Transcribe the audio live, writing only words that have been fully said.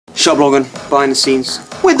Kör bloggen, behind the scenes,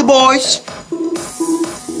 with the boys.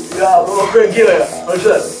 Ja, vad skön kille jag. Har du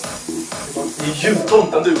sett? Det är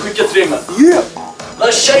jultomten du, skicka 3 med. Yeah!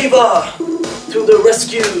 La Shaiva! To the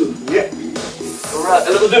rescue! Yeah! Alright,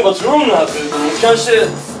 eller du, vad tror du om den här bruden? Hon kanske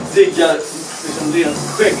diggar liksom rent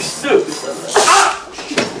skäggstubb istället.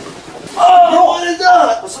 Vad är det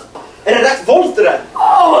där? Alltså, är det rätt volt det där?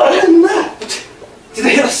 Vad är det där? Titta,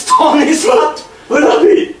 hela stan är svart! Vad är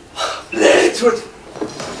det? Nej, jag tror att...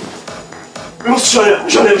 Vi måste köra,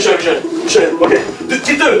 vi kör. Okej, du,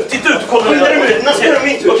 titta ut, kolla. Skynda dig med, när ska det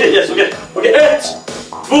min tur? Okej, yes, okej, 1,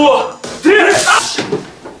 2, 3!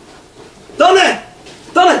 Danne,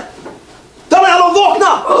 hallå,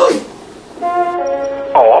 vakna!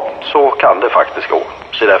 Ja, så kan det faktiskt gå.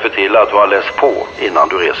 Se därför till att du har läst på innan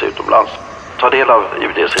du reser utomlands. Ta del av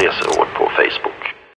UDs reseråd på Facebook.